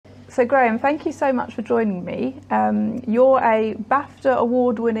So Graham, thank you so much for joining me. You're a BAFTA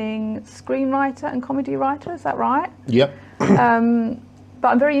award-winning screenwriter and comedy writer, is that right? Yep. But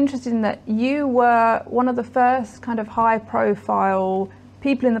I'm very interested in that you were one of the first kind of high-profile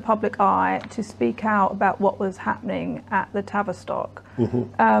people in the public eye to speak out about what was happening at the Tavistock.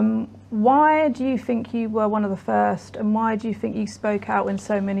 Mm-hmm. Why do you think you were one of the first, and why do you think you spoke out when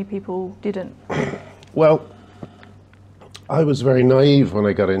so many people didn't? Well, I was very naive when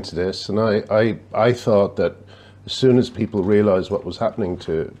I got into this, and I thought that as soon as people realised what was happening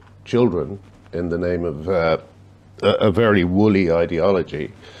to children in the name of a very woolly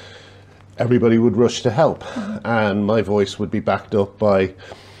ideology, everybody would rush to help, and my voice would be backed up by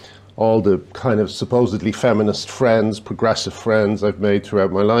all the kind of supposedly feminist friends, progressive friends I've made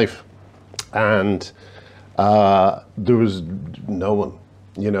throughout my life, and there was no one.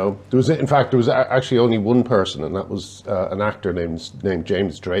 You know, in fact, there was actually only one person, and that was an actor named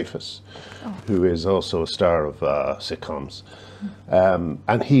James Dreyfus, who is also a star of sitcoms. And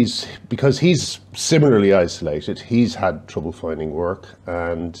because he's similarly isolated, he's had trouble finding work,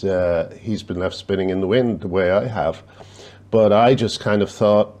 and he's been left spinning in the wind the way I have. But I just kind of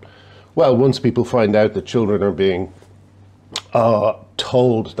thought, well, once people find out that children are being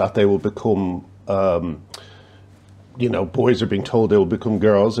told that they will become boys are being told they will become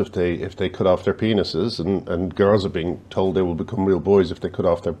girls if they cut off their penises, and girls are being told they will become real boys if they cut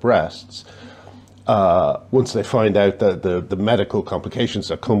off their breasts. Once they find out that the medical complications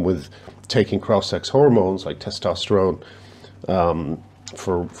that come with taking cross-sex hormones like testosterone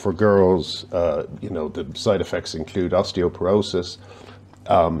for girls, the side effects include osteoporosis,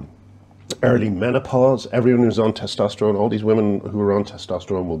 early menopause. Everyone who's on testosterone, all these women who are on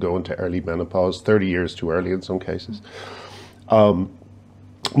testosterone will go into early menopause, 30 years too early in some cases.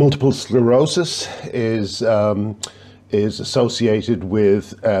 Multiple sclerosis is associated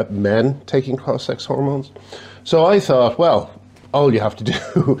with men taking cross-sex hormones. So I thought, well, all you have to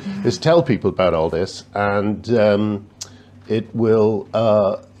do is tell people about all this, and it will,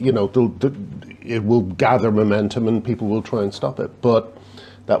 it will gather momentum, and people will try and stop it. But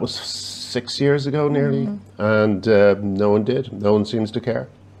that was 6 years ago nearly, and no one did. No one seems to care.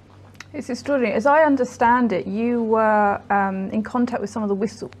 It's extraordinary. As I understand it, you were in contact with some of the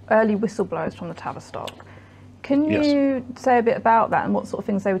early whistleblowers from the Tavistock. Can you say a bit about that and what sort of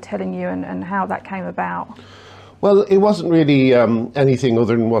things they were telling you, and how that came about? Well, it wasn't really anything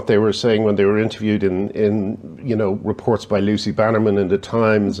other than what they were saying when they were interviewed in reports by Lucy Bannerman in the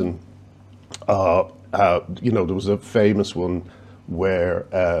Times, and there was a famous one where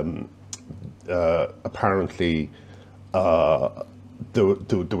apparently there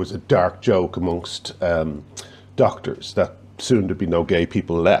was a dark joke amongst doctors that soon there'd be no gay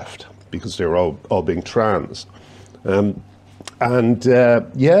people left because they were all being trans. Like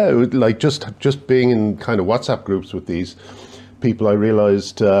just being in kind of WhatsApp groups with these people, I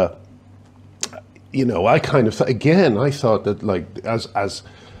realized, I kind of, I thought that, like, as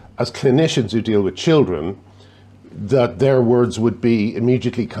clinicians who deal with children, that their words would be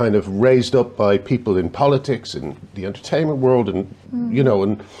immediately kind of raised up by people in politics and the entertainment world, and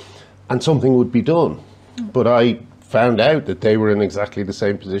and something would be done. But I found out that they were in exactly the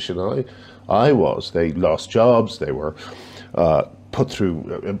same position I was. They lost jobs. They were put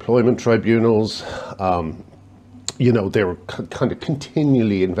through employment tribunals. They were kind of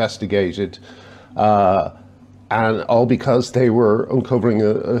continually investigated, and all because they were uncovering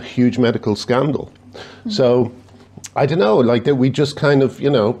a huge medical scandal. So I don't know, like, that we just kind of,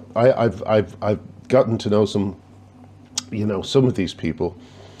 I've gotten to know some of these people,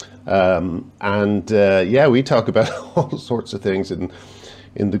 we talk about all sorts of things in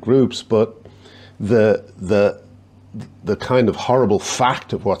the groups, but the kind of horrible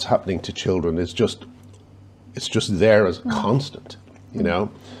fact of what's happening to children is just there as a constant,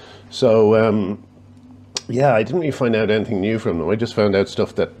 So I didn't really find out anything new from them. I just found out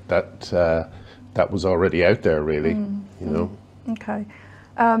stuff that was already out there, really, Okay.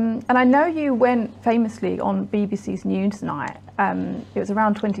 And I know you went famously on BBC's Newsnight. It was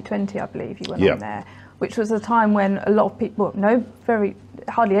around 2020, I believe, you went on there, which was a time when a lot of people,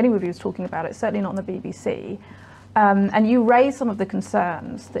 hardly anyone of you was talking about it, certainly not on the BBC. And you raised some of the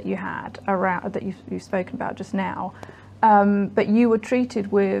concerns that you had around, that you've spoken about just now. But you were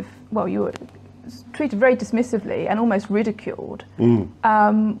treated with, you were treated very dismissively and almost ridiculed.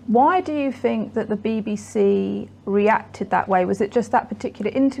 Why do you think that the BBC reacted that way? Was it just that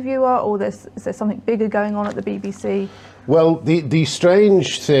particular interviewer, or is there something bigger going on at the BBC? Well, the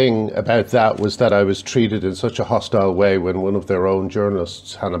strange thing about that was that I was treated in such a hostile way when one of their own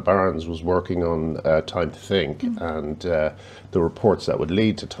journalists, Hannah Barnes, was working on Time to Think and the reports that would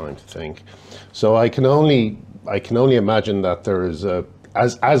lead to Time to Think. So I can only imagine that there is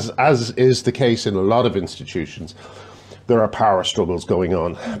as is the case in a lot of institutions, there are power struggles going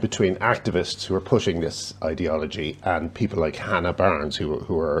on between activists who are pushing this ideology and people like Hannah Barnes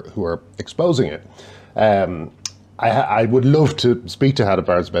who are exposing it. I would love to speak to Hannah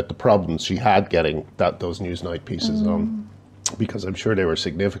Barnes about the problems she had getting those Newsnight pieces on, because I'm sure they were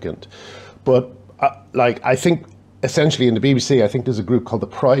significant. But I think essentially in the BBC, I think there's a group called the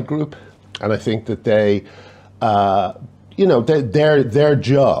Pride Group, and I think that they, their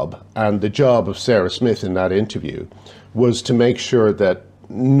job and the job of Sarah Smith in that interview was to make sure that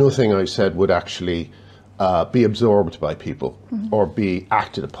nothing I said would actually be absorbed by people or be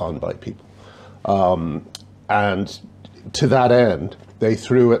acted upon by people. And to that end, they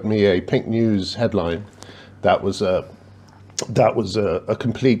threw at me a Pink News headline that was a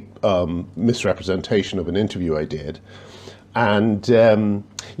complete misrepresentation of an interview I did. And,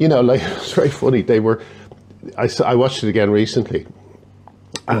 it's very funny. I watched it again recently,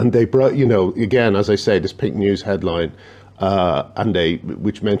 and they brought, again, as I say, this Pink News headline,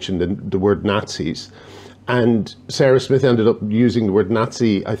 which mentioned the word Nazis. And Sarah Smith ended up using the word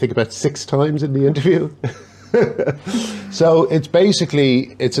Nazi, I think, about 6 times in the interview. So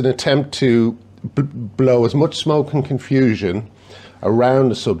it's an attempt to blow as much smoke and confusion around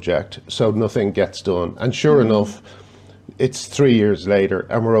the subject so nothing gets done. And sure enough, it's 3 years later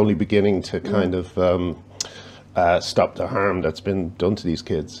and we're only beginning to kind of stop the harm that's been done to these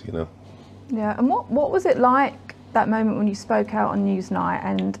kids, Yeah, and what was it like, that moment when you spoke out on Newsnight?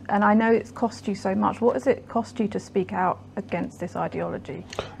 And I know it's cost you so much. What does it cost you to speak out against this ideology?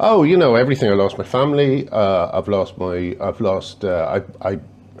 Oh, everything. I lost my family. I've lost my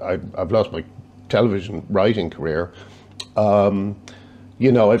television writing career.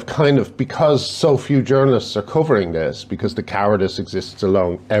 I've kind of, because so few journalists are covering this, because the cowardice exists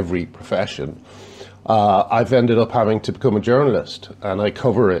along every profession, I've ended up having to become a journalist, and I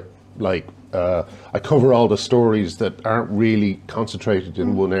cover it I cover all the stories that aren't really concentrated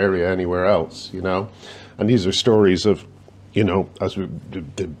in one area anywhere else, and these are stories of, as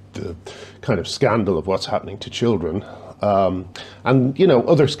the kind of scandal of what's happening to children, and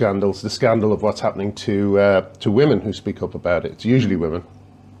other scandals, the scandal of what's happening to women who speak up about it. It's usually women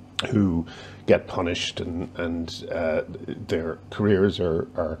who get punished and their careers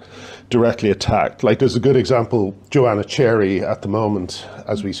are directly attacked. Like, there's a good example. Joanna Cherry at the moment,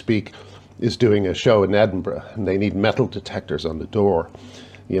 as we speak, is doing a show in Edinburgh, and they need metal detectors on the door,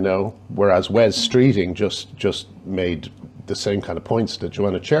 whereas Wes Streeting just made the same kind of points that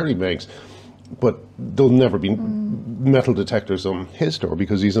Joanna Cherry makes, but there'll never be metal detectors on his door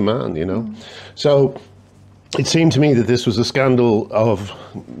because he's a man, So it seemed to me that this was a scandal of,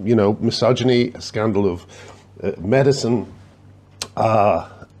 misogyny, a scandal of medicine,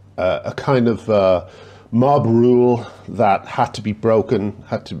 a kind of mob rule that had to be broken,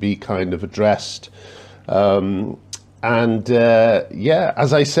 had to be kind of addressed. As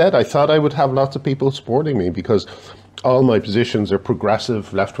I said, I thought I would have lots of people supporting me because all my positions are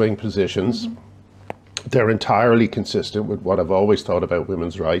progressive left-wing positions. They're entirely consistent with what I've always thought about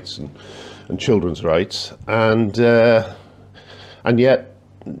women's rights and children's rights. And yet,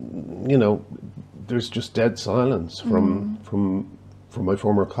 there's just dead silence from my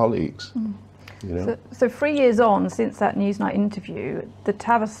former colleagues. So 3 years on since that Newsnight interview, the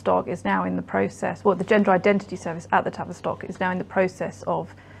Tavistock is now in the process, the Gender Identity Service at the Tavistock is now in the process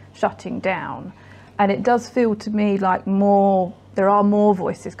of shutting down. And it does feel to me like there are more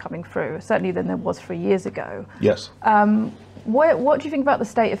voices coming through, certainly than there was 3 years ago. Yes. What do you think about the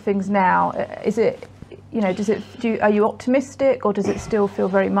state of things now? Is it, are you optimistic, or does it still feel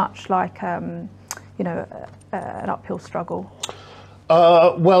very much like, an uphill struggle?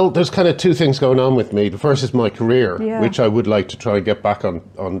 Well, there's kind of 2 things going on with me. The first is my career, which I would like to try and get back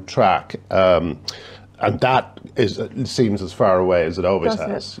on track. And that seems as far away as it always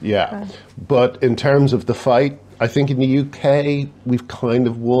has. Yeah. Okay. But in terms of the fight, I think in the UK, we've kind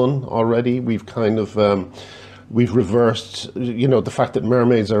of won already. We've kind of, we've reversed, the fact that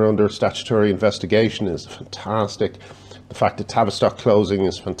mermaids are under statutory investigation is fantastic. The fact that Tavistock closing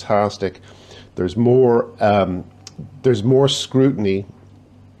is fantastic. There's more scrutiny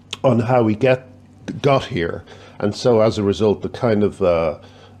on how we got here, and so as a result, the kind of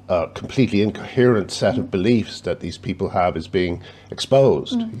completely incoherent set of beliefs that these people have is being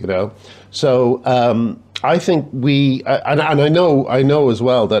exposed, you know. So I think and I know as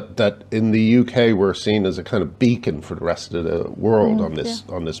well that in the UK we're seen as a kind of beacon for the rest of the world on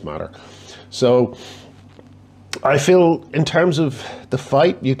this matter. So I feel in terms of the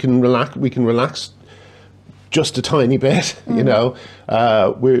fight, we can relax just a tiny bit, you know.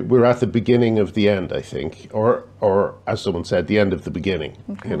 We're at the beginning of the end, I think, or as someone said, the end of the beginning,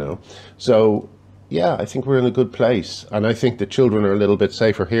 you know. So yeah, I think we're in a good place, and I think the children are a little bit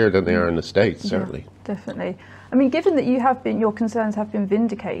safer here than they are in the States, certainly. Yeah, definitely. I mean, given that your concerns have been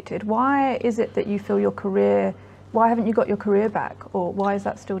vindicated, why is it that you feel why haven't you got your career back, or why is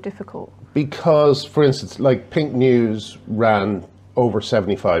that still difficult? Because, for instance, like Pink News ran over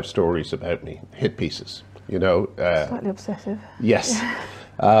 75 stories about me, hit pieces. You know, slightly obsessive. Yes,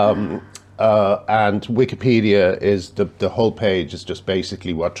 and Wikipedia is the whole page is just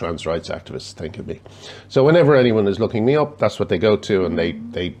basically what trans rights activists think of me. So whenever anyone is looking me up, that's what they go to, and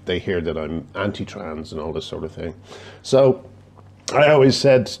they hear that I'm anti-trans and all this sort of thing. So I always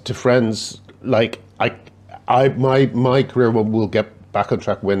said to friends, like, my career will get back on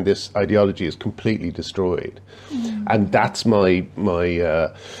track when this ideology is completely destroyed, and that's my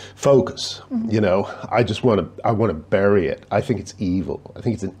focus. You know, I want to bury it. I think it's evil. I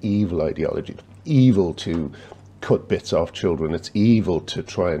think it's an evil ideology. It's evil to cut bits off children. It's evil to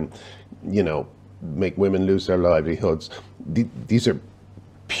try and, you know, make women lose their livelihoods. These are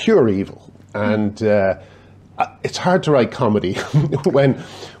pure evil, and it's hard to write comedy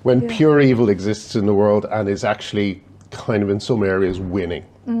when pure evil exists in the world and is actually kind of in some areas winning.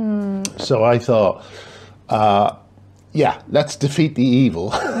 So I thought, let's defeat the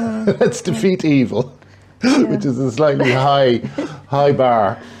evil. Let's defeat evil, which is a slightly high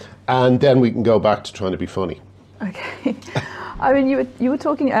bar, and then we can go back to trying to be funny. Okay. I mean, you were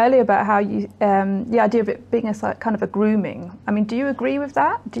talking earlier about how the idea of it being a kind of a grooming. I mean, do you agree with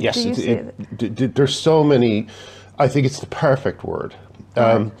that? Yes, do you see it? There's so many. I think it's the perfect word.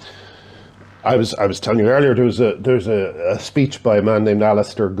 I was telling you earlier, there's a speech by a man named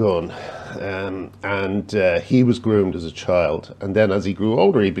Alistair Gunn, and he was groomed as a child, and then as he grew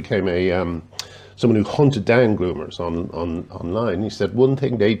older, he became someone who hunted down groomers online. He said one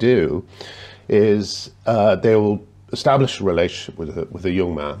thing they do is they will establish a relationship with a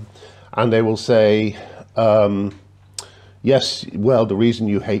young man, and they will say, yes, well, the reason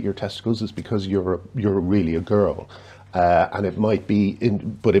you hate your testicles is because you're really a girl. And it might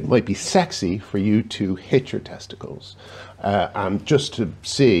be sexy for you to hit your testicles, and just to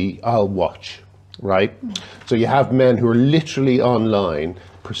see, I'll watch, right? So you have men who are literally online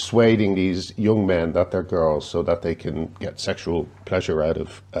persuading these young men that they're girls so that they can get sexual pleasure out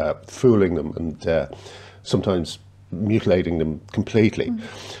of fooling them and sometimes mutilating them completely.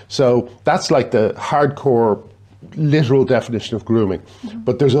 So that's like the hardcore, literal definition of grooming.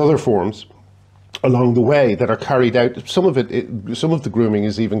 But there's other forms along the way that are carried out. Some of the grooming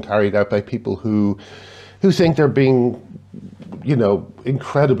is even carried out by people who think they're being, you know,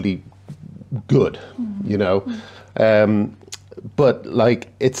 incredibly good, you know. But like,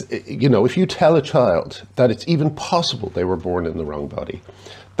 it's, you know, if you tell a child that it's even possible they were born in the wrong body,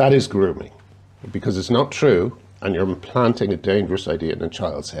 that is grooming, because it's not true, and you're implanting a dangerous idea in a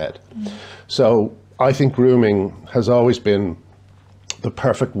child's head. So I think grooming has always been the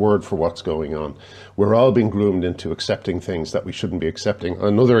perfect word for what's going on. We're all being groomed into accepting things that we shouldn't be accepting.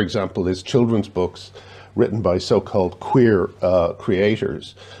 Another example is children's books written by so-called queer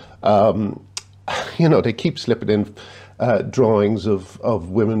creators. You know, they keep slipping in drawings of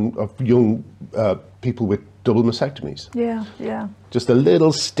women, of young people with double mastectomies. Yeah. Just the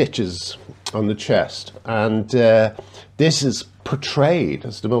little stitches on the chest. And this is portrayed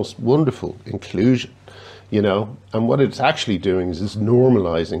as the most wonderful inclusion. You know, and what it's actually doing is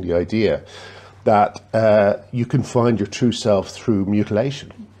normalizing the idea that you can find your true self through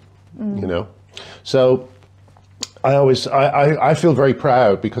mutilation. You know, so I feel very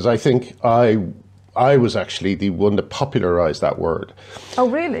proud, because I think I was actually the one that popularized that word. Oh,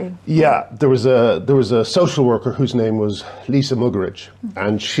 really? Yeah, there was a social worker whose name was Lisa Muggeridge,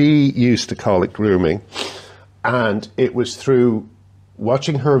 and she used to call it grooming, and it was through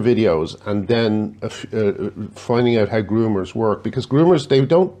watching her videos and then finding out how groomers work, because groomers, they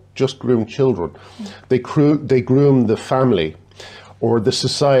don't just groom children, they groom the family or the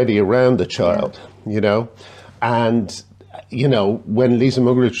society around the child, you know. And you know, when Lisa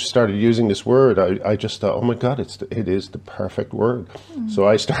Muggeridge started using this word, I just thought, oh my God, it is the perfect word. So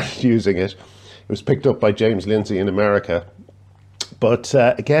I started using it. It was picked up by James Lindsay in America. But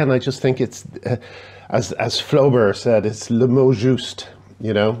again, I just think it's, as Flaubert said, it's le mot juste.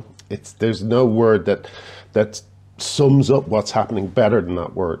 You know, there's no word that sums up what's happening better than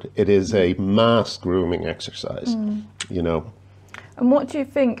that word. It is a mass grooming exercise, you know. And what do you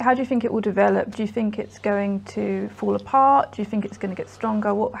think, how do you think it will develop? Do you think it's going to fall apart? Do you think it's going to get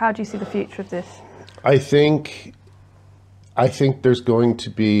stronger? How do you see the future of this? I think there's going to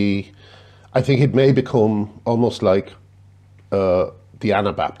be, I think it may become almost like the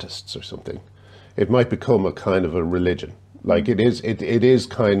Anabaptists or something. It might become a kind of a religion. Like it is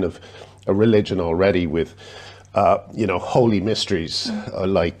kind of a religion already with, you know, holy mysteries,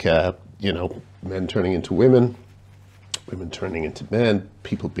 like, you know, men turning into women turning into men,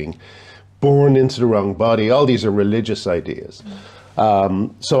 people being born into the wrong body. All these are religious ideas.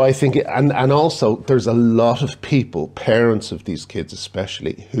 So I think, and also there's a lot of people, parents of these kids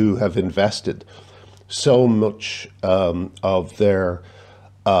especially, who have invested so much of their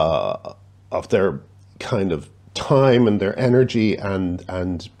kind of time and their energy,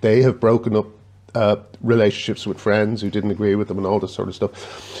 and they have broken up relationships with friends who didn't agree with them and all this sort of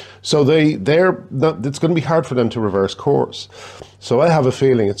stuff. So they're not, it's going to be hard for them to reverse course. So I have a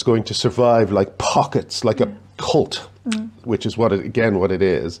feeling it's going to survive like pockets, like a cult, which is what it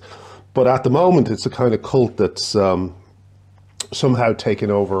is. But at the moment, it's a kind of cult that's somehow taken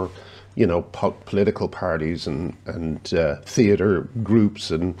over, you know, political parties and theatre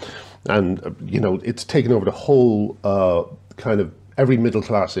groups and you know, it's taken over the whole kind of every middle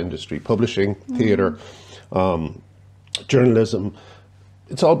class industry, publishing, theatre, journalism.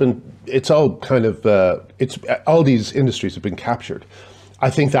 All these industries have been captured. I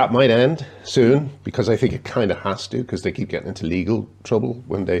think that might end soon, because I think it kind of has to, because they keep getting into legal trouble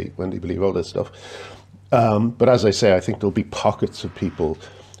when they believe all this stuff. But as I say, I think there'll be pockets of people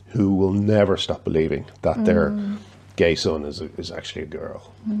who will never stop believing that their gay son is actually a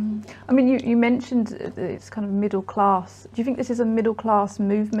girl. I mean, you mentioned it's kind of middle class. Do you think this is a middle class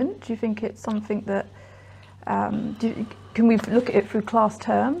movement? Do you think it's something that can we look at it through class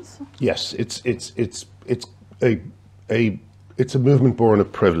terms? Yes, it's a movement born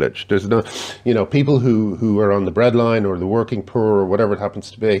of privilege. There's no, you know, people who are on the breadline or the working poor or whatever it happens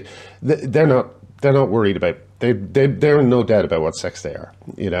to be, they're not worried about, they're in no doubt about what sex they are,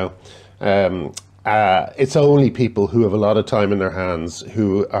 you know. It's only people who have a lot of time in their hands,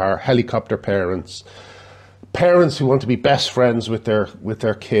 who are helicopter parents who want to be best friends with their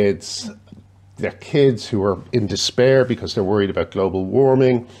kids who are in despair because they're worried about global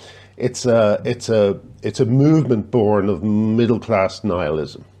warming. It's a movement born of middle class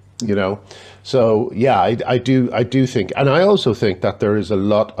nihilism, you know. So yeah, I do think, and I also think that there is a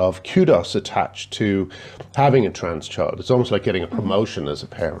lot of kudos attached to having a trans child. It's almost like getting a promotion as a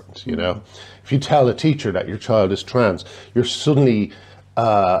parent, you know. If you tell a teacher that your child is trans, you're suddenly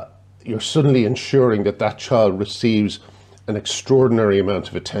ensuring that child receives an extraordinary amount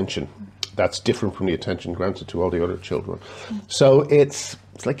of attention that's different from the attention granted to all the other children. So it's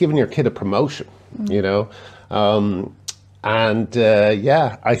like giving your kid a promotion, you know.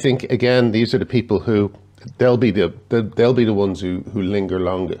 Yeah, I think again, these are the people who they'll be the ones who linger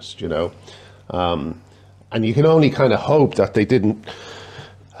longest, you know. And you can only kind of hope that they didn't,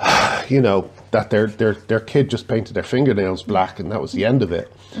 you know, that their kid just painted their fingernails black and that was the end of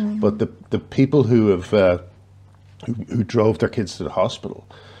it. But the people who have who drove their kids to the hospital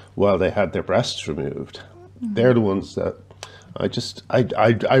while they had their breasts removed, they're the ones that I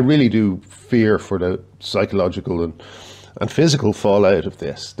really do fear for the psychological and physical fallout of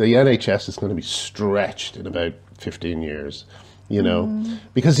this. The NHS is going to be stretched in about 15 years, you know,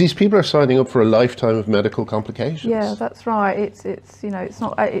 because these people are signing up for a lifetime of medical complications. Yeah, that's right. It's you know, it's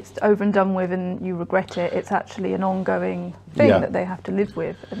not, it's over and done with and you regret it. It's actually an ongoing thing that they have to live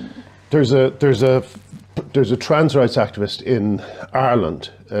with. And there's a trans rights activist in Ireland.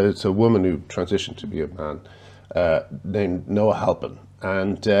 It's a woman who transitioned to be a man, named Noah Halpin.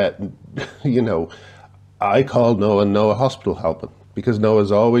 And, you know, I called Noah Hospital Halpin, because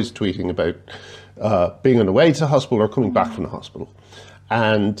Noah's always tweeting about being on the way to hospital or coming back from the hospital.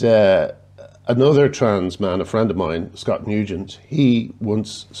 And another trans man, a friend of mine, Scott Nugent, he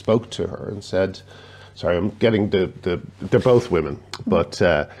once spoke to her and said, sorry, I'm getting they're both women, but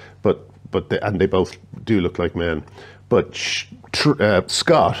and they both do look like men. But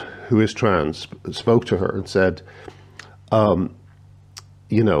Scott, who is trans, spoke to her and said,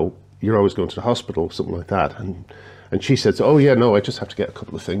 you know, you're always going to the hospital, something like that. And she said, oh yeah, no, I just have to get a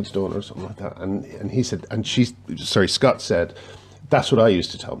couple of things done or something like that. And he said, Scott said, that's what I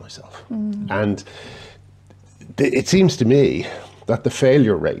used to tell myself. And it seems to me that the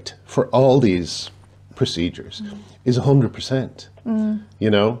failure rate for all these procedures is 100%, you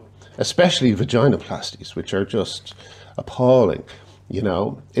know, especially vaginoplasties, which are just appalling. You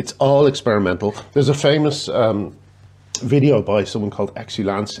know, it's all experimental. There's a famous video by someone called Exu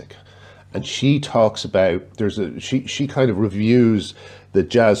Lansik, and she talks about, she kind of reviews the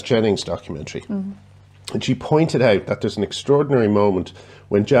Jazz Jennings documentary. And she pointed out that there's an extraordinary moment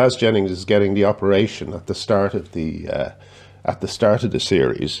when Jazz Jennings is getting the operation at the start of the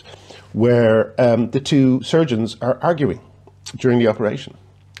series, where the two surgeons are arguing during the operation.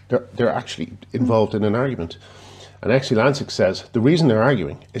 They're actually involved in an argument. And Exu Lansik says the reason they're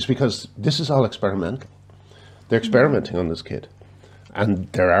arguing is because this is all experimental. They're experimenting on this kid,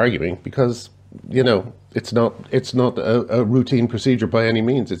 and they're arguing because, you know, it's not a routine procedure by any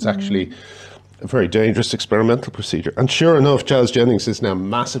means. It's actually a very dangerous experimental procedure. And sure enough, Jazz Jennings is now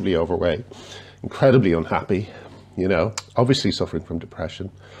massively overweight, incredibly unhappy, you know, obviously suffering from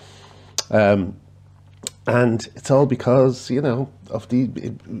depression. And it's all because, you know,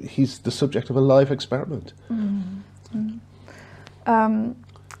 he's the subject of a live experiment.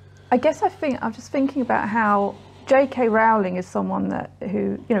 I guess I'm just thinking about how J.K. Rowling is someone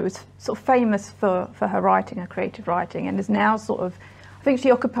who, you know, was sort of famous for her writing, her creative writing, and is now sort of, I think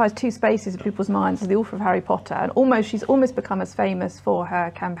she occupies two spaces in people's minds as the author of Harry Potter, and she's almost become as famous for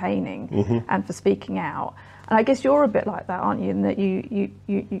her campaigning and for speaking out. And I guess you're a bit like that, aren't you? In that you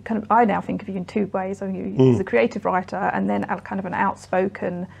kind of, I now think of you in two ways. I mean, you as a creative writer, and then kind of an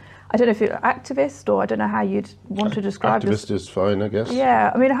outspoken, I don't know if you're an activist, or I don't know how you'd want to describe it. Activist is fine, I guess.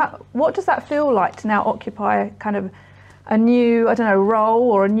 Yeah, I mean, what does that feel like to now occupy kind of a new, I don't know, role,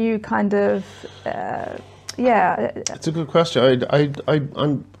 or a new kind of, yeah. It's a good question.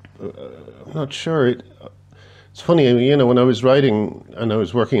 I'm not sure. It's funny, you know, when I was writing and I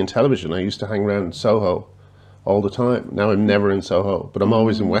was working in television, I used to hang around Soho all the time. Now I'm never in Soho, but I'm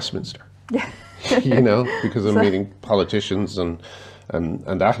always in Westminster. Yeah. You know, because I'm meeting politicians and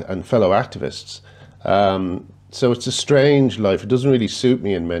fellow activists. So it's a strange life. It doesn't really suit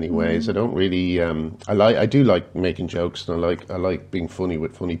me in many ways. I don't really. I do like making jokes, and I like being funny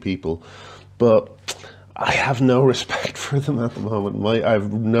with funny people, but I have no respect for them at the moment. I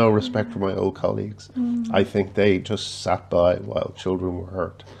have no respect for my old colleagues. I think they just sat by while children were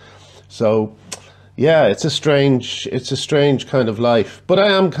hurt. So, yeah, it's a strange kind of life. But I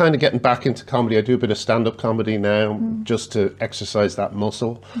am kind of getting back into comedy. I do a bit of stand-up comedy now, just to exercise that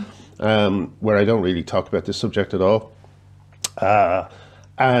muscle, where I don't really talk about this subject at all. Yeah,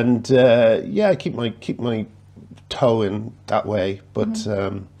 I keep my toe in that way, but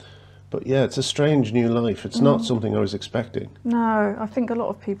yeah, it's a strange new life. It's not something I was expecting. No, I think a lot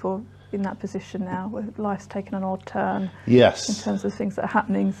of people in that position now, where life's taken an odd turn. Yes. In terms of things that are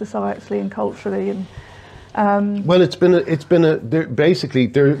happening societally and culturally, and well, basically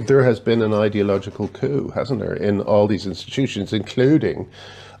there has been an ideological coup, hasn't there, in all these institutions, including,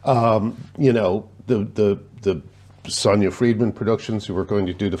 you know, the Sonia Friedman productions, who were going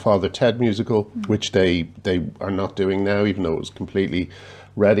to do the Father Ted musical, which they are not doing now, even though it was completely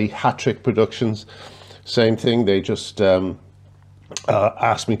ready. Hat Trick Productions, same thing. They just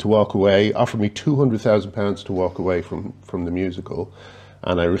asked me to walk away, offered me £200,000 to walk away from the musical,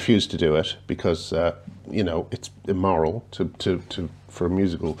 and I refused to do it because you know, it's immoral for a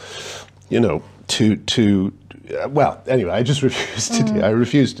musical, you know, well, anyway, I just refused to do it. I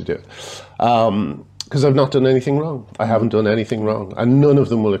refused to do it because I've not done anything wrong. I haven't done anything wrong, and none of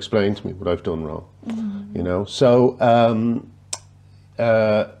them will explain to me what I've done wrong. You know, so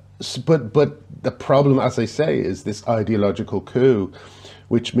but the problem, as I say, is this ideological coup,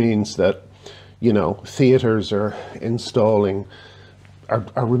 which means that, you know, theatres are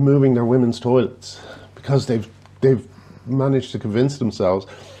removing their women's toilets because they've managed to convince themselves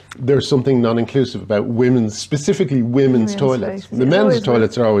there's something non-inclusive about specifically women's toilets. The men's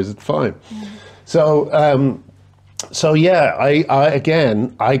toilets are always fine. So yeah,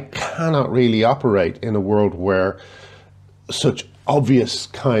 I cannot really operate in a world where such obvious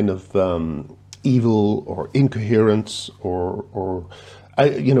kind of evil or incoherence or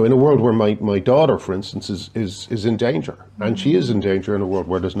you know, in a world where my daughter, for instance, is in danger, and she is in danger in a world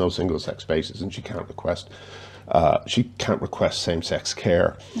where there's no single-sex spaces, and she can't request same-sex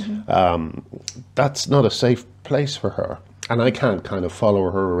care. That's not a safe place for her, and I can't kind of follow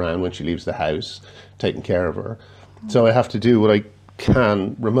her around when she leaves the house, taking care of her. So I have to do what I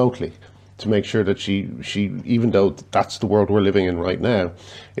can remotely to make sure that she even though that's the world we're living in right now,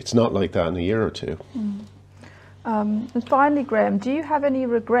 it's not like that in a year or two. And finally, Graham, do you have any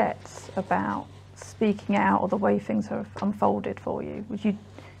regrets about speaking out or the way things have unfolded for you? Would you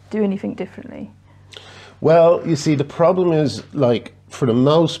do anything differently? Well, you see, the problem is, like, for the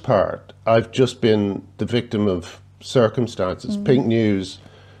most part, I've just been the victim of circumstances. Pink News,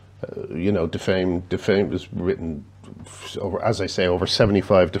 you know, defamed was written as I say, over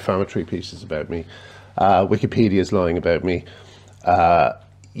 75 defamatory pieces about me. Wikipedia is lying about me.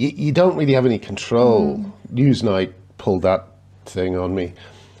 You don't really have any control. Newsnight pulled that thing on me.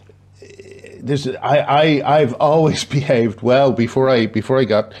 I've always behaved well before I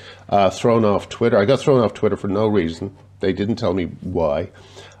got thrown off Twitter. I got thrown off Twitter for no reason. They didn't tell me why.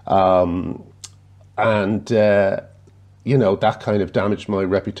 You know, that kind of damaged my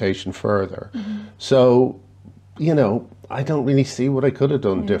reputation further. So, you know, I don't really see what I could have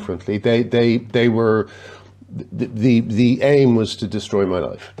done differently. They were, the aim was to destroy my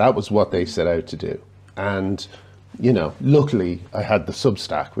life. That was what they set out to do. And, you know, luckily I had the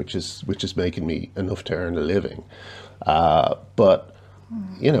Substack, which is making me enough to earn a living. But,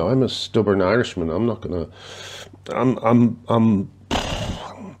 you know, I'm a stubborn Irishman. I'm not gonna,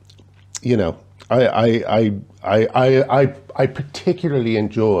 you know, I particularly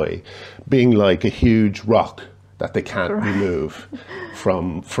enjoy being like a huge rock that they can't remove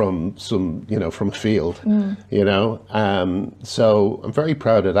from some, you know, from a field, you know. So I'm very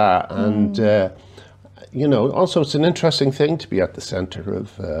proud of that. And, you know, also it's an interesting thing to be at the center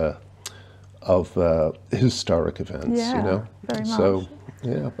of historic events, you know. Very much. So,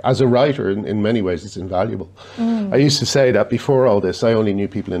 yeah, as a writer, in many ways, it's invaluable. I used to say that before all this, I only knew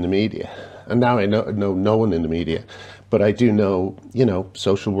people in the media. And now I know no one in the media. But I do know, you know,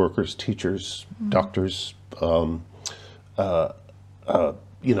 social workers, teachers, doctors, you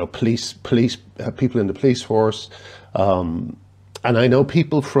know, police people in the police force. And I know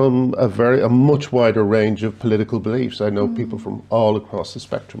people from a much wider range of political beliefs. I know people from all across the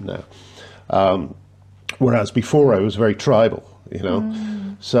spectrum now. Whereas before I was very tribal, you know.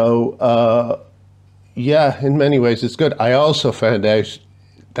 So, yeah, in many ways it's good. I also found out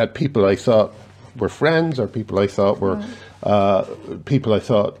that people I thought were friends, or people I thought were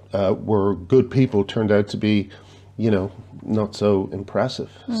were good people, turned out to be, you know, not so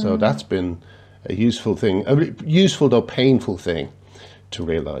impressive. So that's been a useful thing, a useful though painful thing to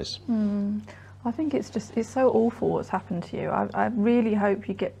realise. I think it's so awful what's happened to you. I really hope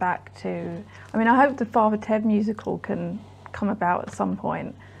you get back to, I mean, I hope the Father Ted musical can come about at some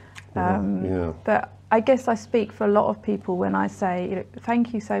point. But I guess I speak for a lot of people when I say, you know,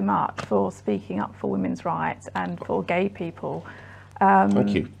 thank you so much for speaking up for women's rights and for gay people. Thank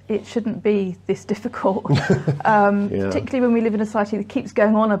you. It shouldn't be this difficult, particularly when we live in a society that keeps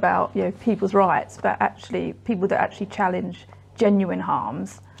going on about, you know, people's rights, but actually people that actually challenge genuine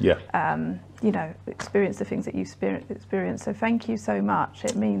harms, you know, experience the things that you experience. So thank you so much.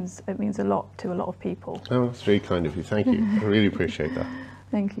 It means a lot to a lot of people. Oh, that's very kind of you. Thank you. I really appreciate that.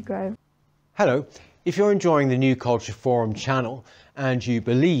 Thank you, Graham. Hello. If you're enjoying the New Culture Forum channel and you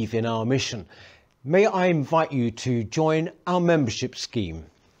believe in our mission, may I invite you to join our membership scheme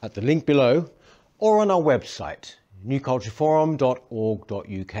at the link below or on our website,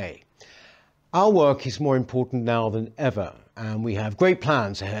 newcultureforum.org.uk. Our work is more important now than ever, and we have great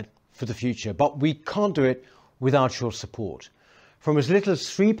plans ahead for the future, but we can't do it without your support. From as little as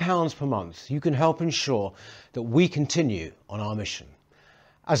 £3 per month, you can help ensure that we continue on our mission.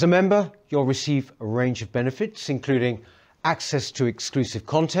 As a member, you'll receive a range of benefits, including access to exclusive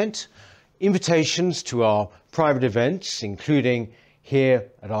content, invitations to our private events, including here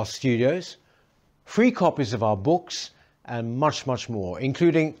at our studios, free copies of our books, and much, much more,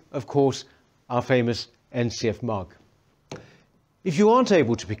 including, of course, our famous NCF mug. If you aren't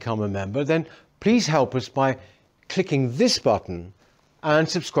able to become a member, then please help us by clicking this button and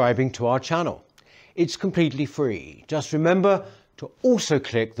subscribing to our channel. It's completely free. Just remember to also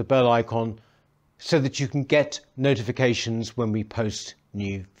click the bell icon so that you can get notifications when we post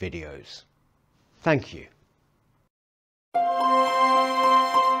new videos. Thank you.